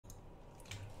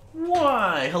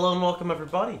Why, hello and welcome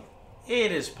everybody.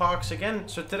 It is Pohx again.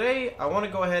 So today I want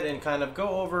to go ahead and kind of go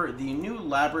over the new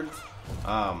Labyrinth.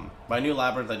 By new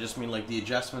Labyrinth I just mean like the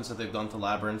adjustments that they've done to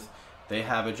Labyrinth. They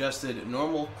have adjusted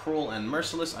normal, cruel, and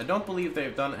merciless. I don't believe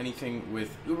they've done anything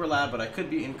with Uberlab, but I could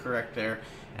be incorrect there.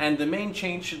 And the main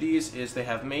change to these is they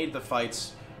have made the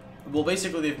fights, well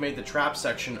basically they've made the trap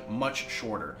section much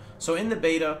shorter. So in the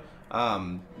beta,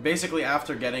 basically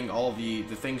after getting all the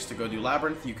things to go do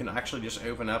Labyrinth, you can actually just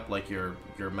open up like your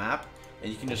map,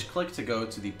 and you can just click to go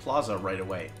to the plaza right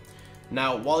away.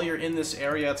 Now while you're in this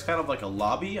area, it's kind of like a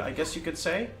lobby, I guess you could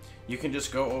say. You can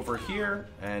just go over here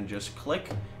and just click,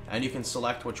 and you can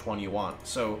select which one you want.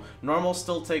 So normal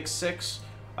still takes 6.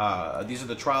 These are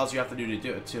the trials you have to do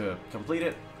to complete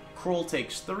it. Cruel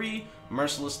takes 3,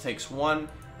 merciless takes 1,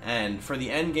 and for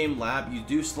the end game lab, you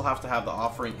do still have to have the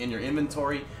offering in your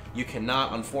inventory. You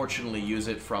cannot, unfortunately, use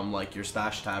it from like your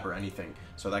stash tab or anything.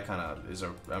 So that kind of is I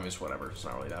mean, it's whatever. It's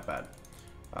not really that bad.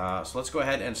 So let's go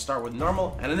ahead and start with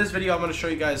normal. And in this video, I'm going to show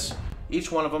you guys each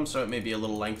one of them, so it may be a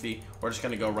little lengthy. We're just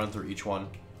going to go run through each one.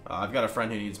 I've got a friend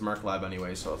who needs Merc Lab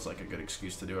anyway, so it's like a good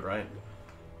excuse to do it, right?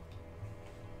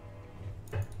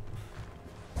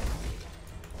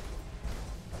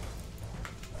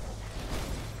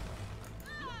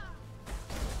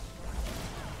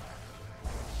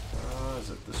 Is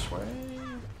it this way?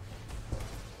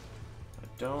 I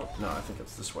don't... No, I think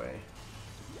it's this way.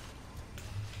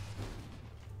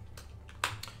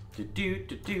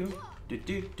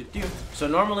 So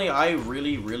normally I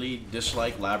really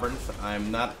dislike Labyrinth. I'm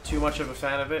not too much of a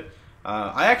fan of it.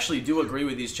 I actually do agree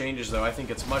with these changes though. I think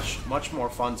it's much more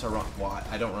fun to run. Well,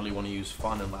 I don't really want to use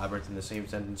fun and Labyrinth in the same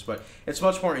sentence, but it's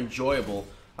much more enjoyable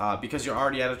because you're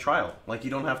already at a trial. Like, you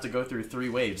don't have to go through 3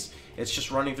 waves. It's just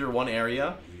running through one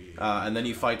area, and then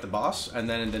you fight the boss, and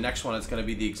then in the next one it's going to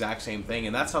be the exact same thing,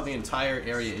 and that's how the entire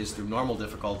area is through normal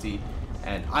difficulty,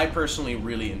 and I personally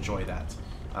really enjoy that.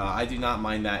 I do not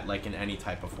mind that like in any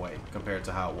type of way compared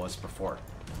to how it was before.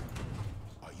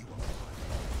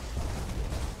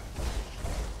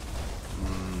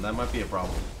 That might be a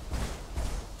problem.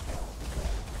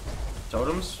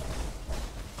 Totems?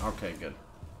 Okay, good.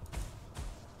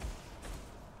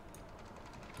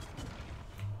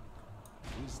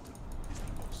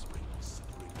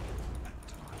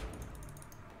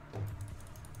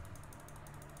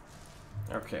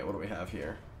 Okay, what do we have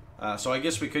here? So I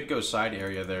guess we could go side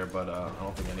area there, but I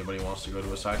don't think anybody wants to go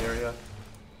to a side area.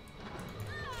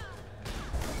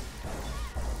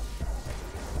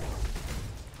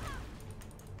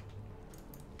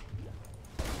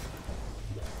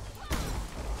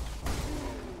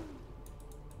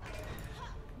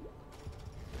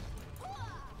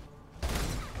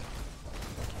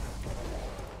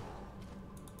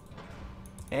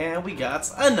 And we got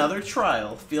another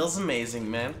trial. Feels amazing,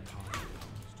 man.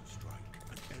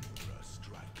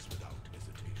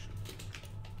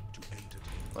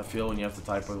 I feel when you have to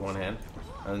type with one hand,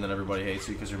 and then everybody hates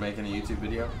you because you're making a YouTube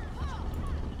video.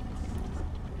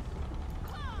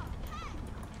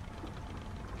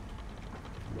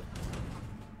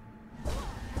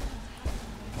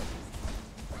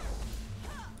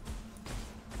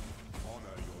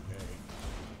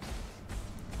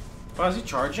 Oh, is he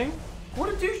charging?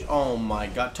 What a douche! Oh my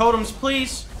god. Totems,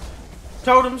 please!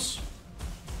 Totems!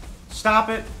 Stop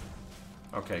it!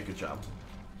 Okay, good job.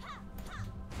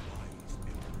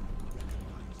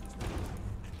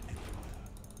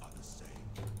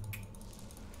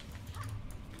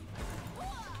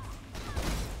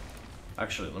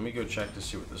 Actually, let me go check to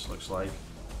see what this looks like.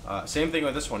 Same thing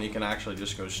with this one, you can actually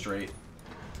just go straight.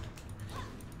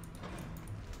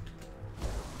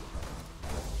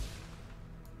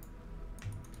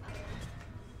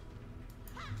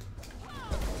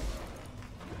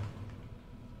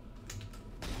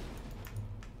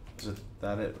 Is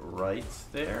that it right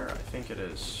there? I think it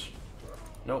is.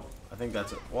 Nope, I think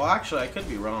that's it. Well, actually, I could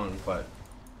be wrong, but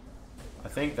I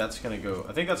think that's gonna go.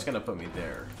 I think that's gonna put me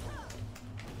there.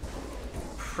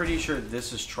 Pretty sure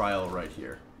this is trial right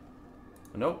here.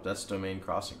 Nope, that's domain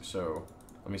crossing. So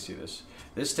let me see this.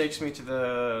 This takes me to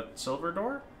the silver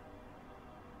door,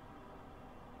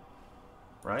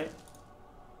 right?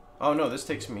 Oh no, this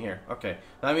takes me here. Okay,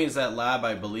 that means that lab,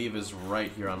 I believe, is right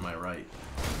here on my right.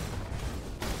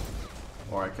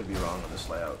 Or I could be wrong on this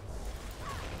layout.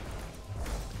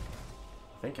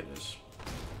 I think it is.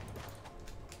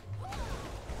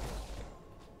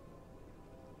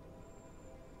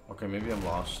 Okay, maybe I'm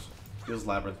lost. Feels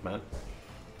Labyrinth, man.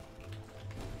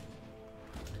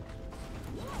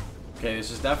 Okay, this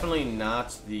is definitely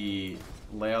not the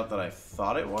layout that I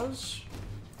thought it was.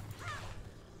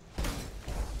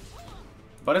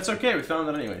 But it's okay, we found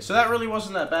it anyway. So that really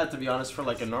wasn't that bad, to be honest, for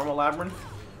like a normal labyrinth.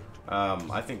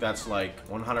 I think that's like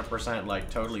 100% like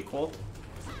totally cool.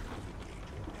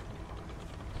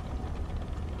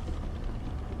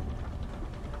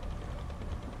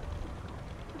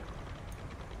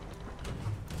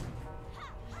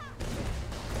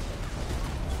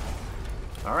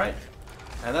 Alright,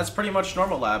 and that's pretty much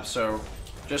normal lab, so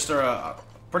just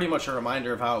pretty much a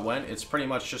reminder of how it went. It's pretty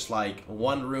much just like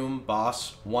one room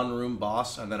boss,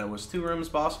 and then it was 2 rooms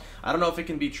boss. I don't know if it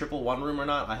can be triple 1 room or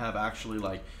not. I have actually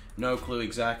like no clue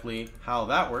exactly how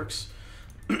that works.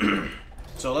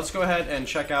 So let's go ahead and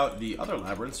check out the other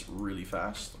labyrinths really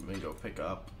fast. Let me go pick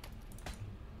up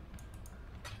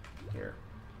here.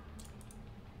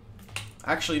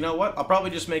 Actually, you know what? I'll probably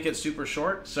just make it super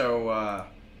short, so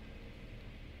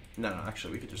no,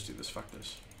 actually, we could just do this. Fuck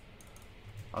this.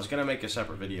 I was gonna make a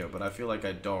separate video, but I feel like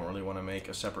I don't really want to make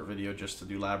a separate video just to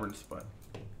do Labyrinth, but...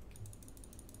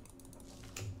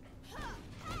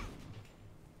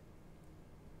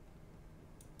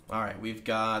 Alright, we've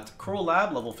got Cruel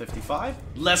Lab, level 55.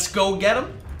 Let's go get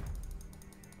him!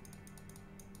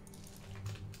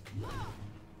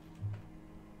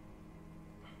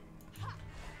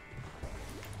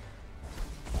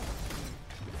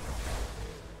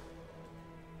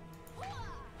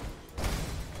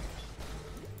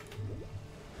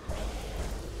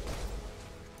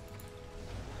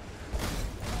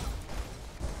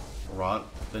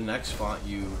 The next font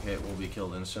you hit will be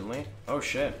killed instantly. Oh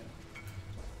shit.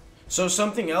 So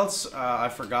something else I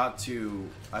forgot to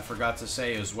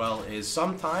say as well is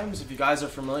sometimes, if you guys are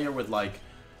familiar with like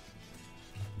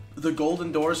the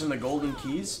golden doors and the golden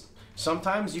keys,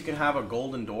 sometimes you can have a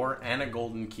golden door and a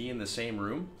golden key in the same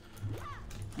room.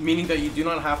 Meaning that you do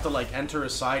not have to like enter a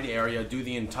side area, do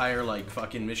the entire like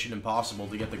fucking Mission Impossible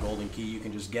to get the golden key. You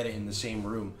can just get it in the same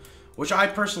room, which I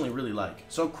personally really like.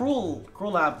 So Cruel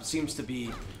Lab seems to be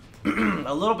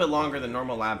a little bit longer than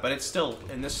normal lab, but it's still,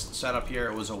 in this setup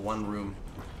here, it was a 1 room,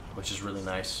 which is really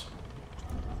nice.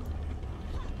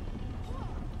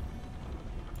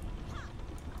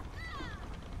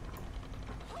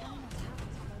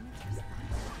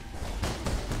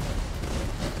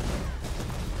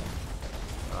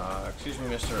 Excuse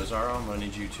me, Mr. Azaro, I'm gonna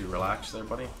need you to relax there,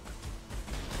 buddy.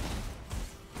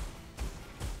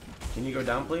 Can you go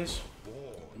down, please?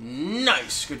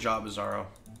 Nice! Good job, Azaro.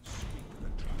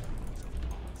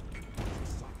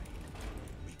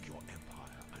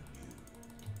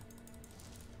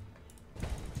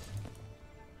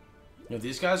 You know,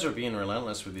 these guys are being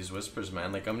relentless with these whispers,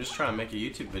 man. Like, I'm just trying to make a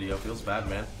YouTube video. Feels bad,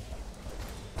 man.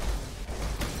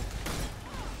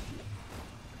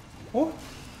 Oh!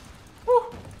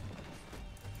 Oh!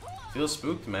 Feels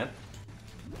spooked, man.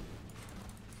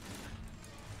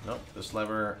 Nope, this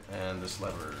lever and this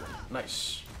lever.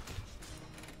 Nice.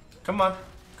 Come on.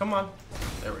 Come on.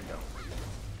 There we go.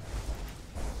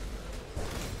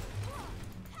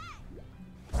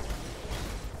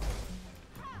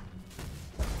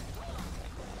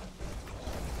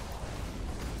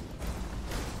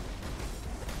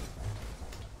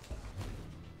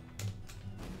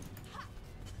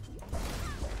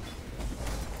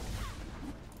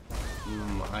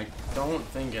 I don't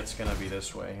think it's gonna be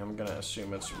this way. I'm gonna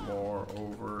assume it's more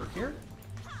over here.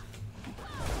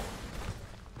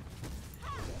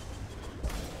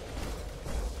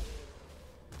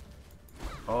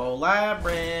 Oh,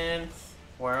 Labyrinth,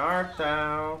 where art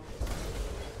thou?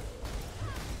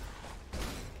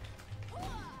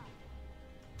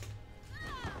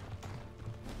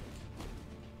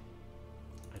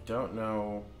 I don't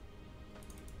know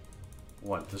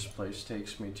what this place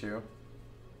takes me to.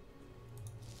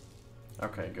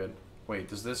 Okay, good. Wait,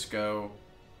 does this go?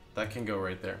 That can go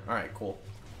right there. Alright, cool.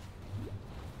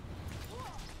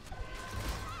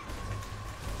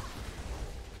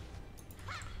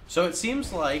 So it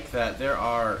seems like that there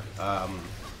are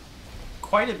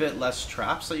quite a bit less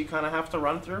traps that you kind of have to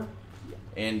run through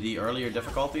in the earlier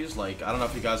difficulties. Like, I don't know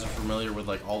if you guys are familiar with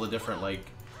like all the different like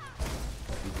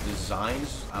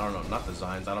designs. I don't know, not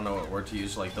designs. I don't know what word to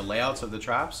use. Like the layouts of the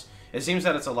traps. It seems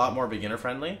that it's a lot more beginner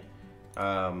friendly.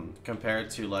 Compared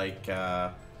to like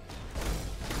I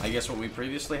guess what we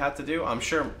previously had to do. I'm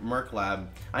sure Merc Lab,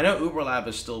 I know Uber Lab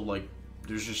is still like,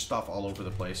 there's just stuff all over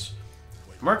the place.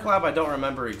 Merc Lab, I don't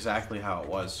remember exactly how it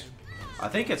was. I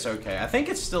think it's okay. I think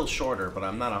it's still shorter, but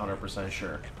I'm not 100%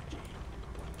 sure.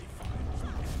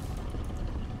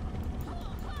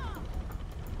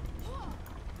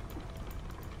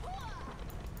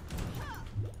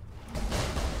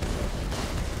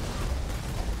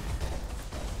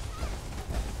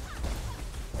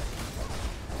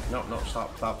 No, no,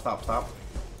 stop, stop, stop, stop.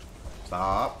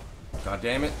 Stop. God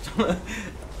damn it.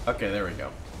 Okay, there we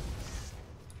go.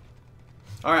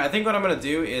 Alright, I think what I'm going to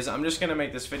do is I'm just going to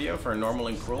make this video for Normal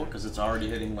and Cruel because it's already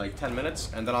hitting like 10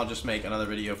 minutes, and then I'll just make another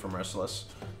video for Merciless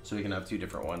so we can have two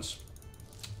different ones.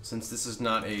 Since this is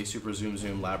not a Super Zoom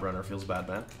Zoom Lab Runner, feels bad,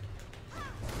 man.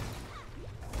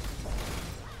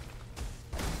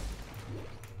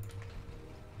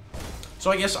 So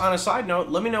I guess on a side note,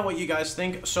 let me know what you guys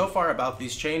think so far about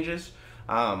these changes.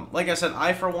 Like I said,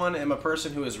 I for one am a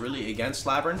person who is really against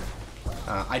Labyrinth.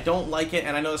 I don't like it,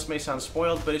 and I know this may sound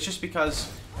spoiled, but it's just because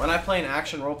when I play an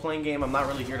action role-playing game, I'm not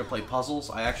really here to play puzzles.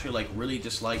 I actually like really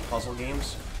dislike puzzle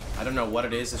games. I don't know what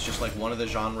it is. It's just like one of the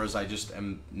genres I just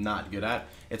am not good at.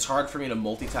 It's hard for me to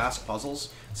multitask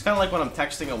puzzles. It's kind of like when I'm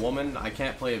texting a woman. I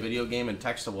can't play a video game and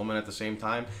text a woman at the same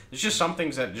time. There's just some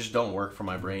things that just don't work for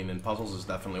my brain, and puzzles is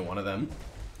definitely one of them.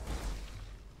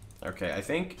 Okay, I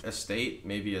think estate,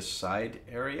 maybe a side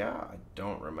area. I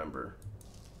don't remember.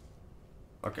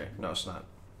 Okay, no, it's not.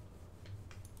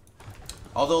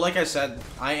 Although, like I said,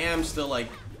 I am still, like,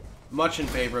 much in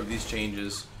favor of these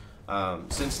changes.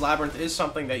 Since Labyrinth is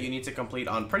something that you need to complete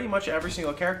on pretty much every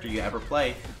single character you ever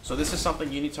play, so this is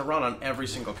something you need to run on every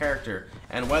single character.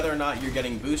 And whether or not you're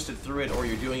getting boosted through it or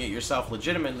you're doing it yourself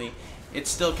legitimately, it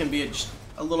still can be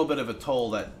a little bit of a toll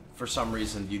that for some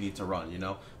reason you need to run, you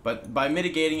know? But by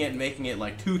mitigating it and making it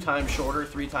like 2 times shorter,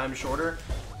 3 times shorter,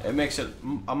 it makes it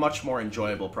a much more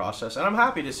enjoyable process. And I'm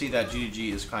happy to see that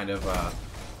GDG is kind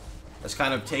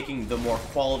of taking the more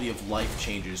quality of life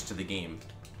changes to the game.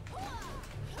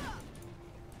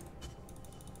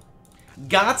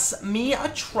 Got me a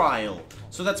trial.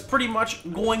 So that's pretty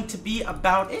much going to be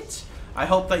about it. I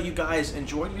hope that you guys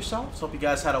enjoyed yourselves. Hope you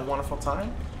guys had a wonderful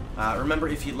time. Remember,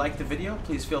 if you liked the video,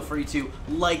 please feel free to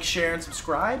like, share, and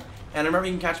subscribe. And remember,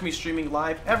 you can catch me streaming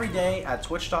live every day at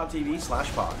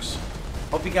twitch.tv/Pohx.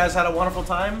 Hope you guys had a wonderful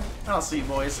time, and I'll see you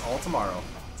boys all tomorrow.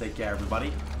 Take care,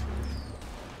 everybody.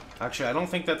 Actually, I don't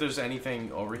think that there's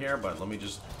anything over here, but let me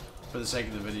just, for the sake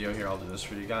of the video here, I'll do this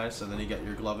for you guys, so then you get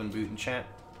your glove and boot and chant.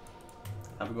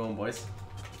 Have a good one, boys.